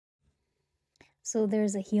So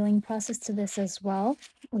there's a healing process to this as well,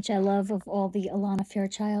 which I love of all the Alana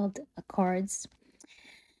Fairchild cards.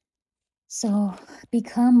 So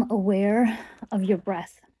become aware of your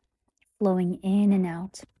breath flowing in and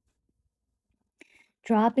out.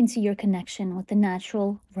 Drop into your connection with the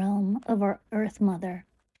natural realm of our Earth Mother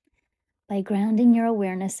by grounding your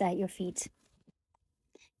awareness at your feet.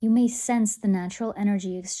 You may sense the natural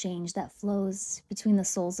energy exchange that flows between the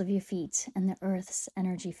soles of your feet and the Earth's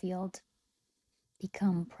energy field.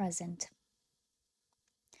 Become present.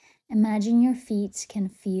 Imagine your feet can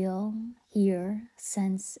feel, hear,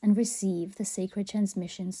 sense, and receive the sacred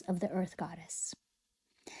transmissions of the Earth Goddess.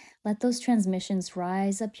 Let those transmissions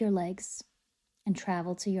rise up your legs and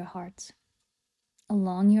travel to your heart,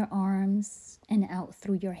 along your arms and out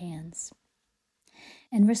through your hands.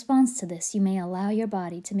 In response to this, you may allow your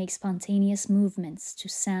body to make spontaneous movements to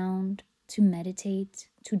sound, to meditate,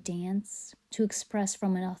 to dance, to express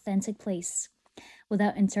from an authentic place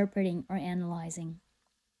without interpreting or analyzing.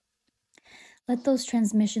 Let those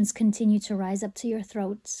transmissions continue to rise up to your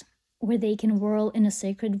throat, where they can whirl in a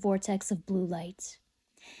sacred vortex of blue light,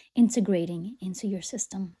 integrating into your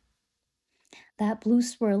system. That blue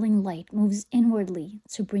swirling light moves inwardly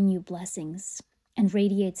to bring you blessings and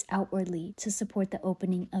radiates outwardly to support the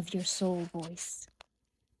opening of your soul voice.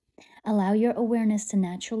 Allow your awareness to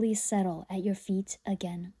naturally settle at your feet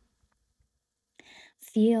again.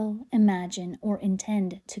 Feel, imagine, or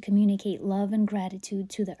intend to communicate love and gratitude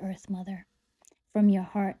to the Earth Mother from your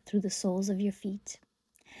heart through the soles of your feet.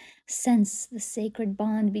 Sense the sacred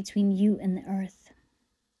bond between you and the earth.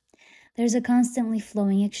 There's a constantly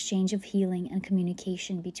flowing exchange of healing and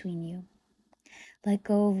communication between you. Let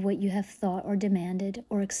go of what you have thought or demanded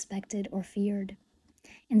or expected or feared.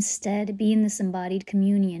 Instead, be in this embodied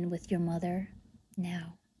communion with your mother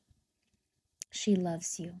now. She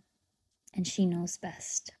loves you, and she knows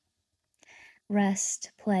best.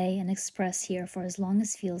 Rest, play, and express here for as long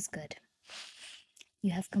as feels good.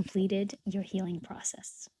 You have completed your healing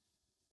process.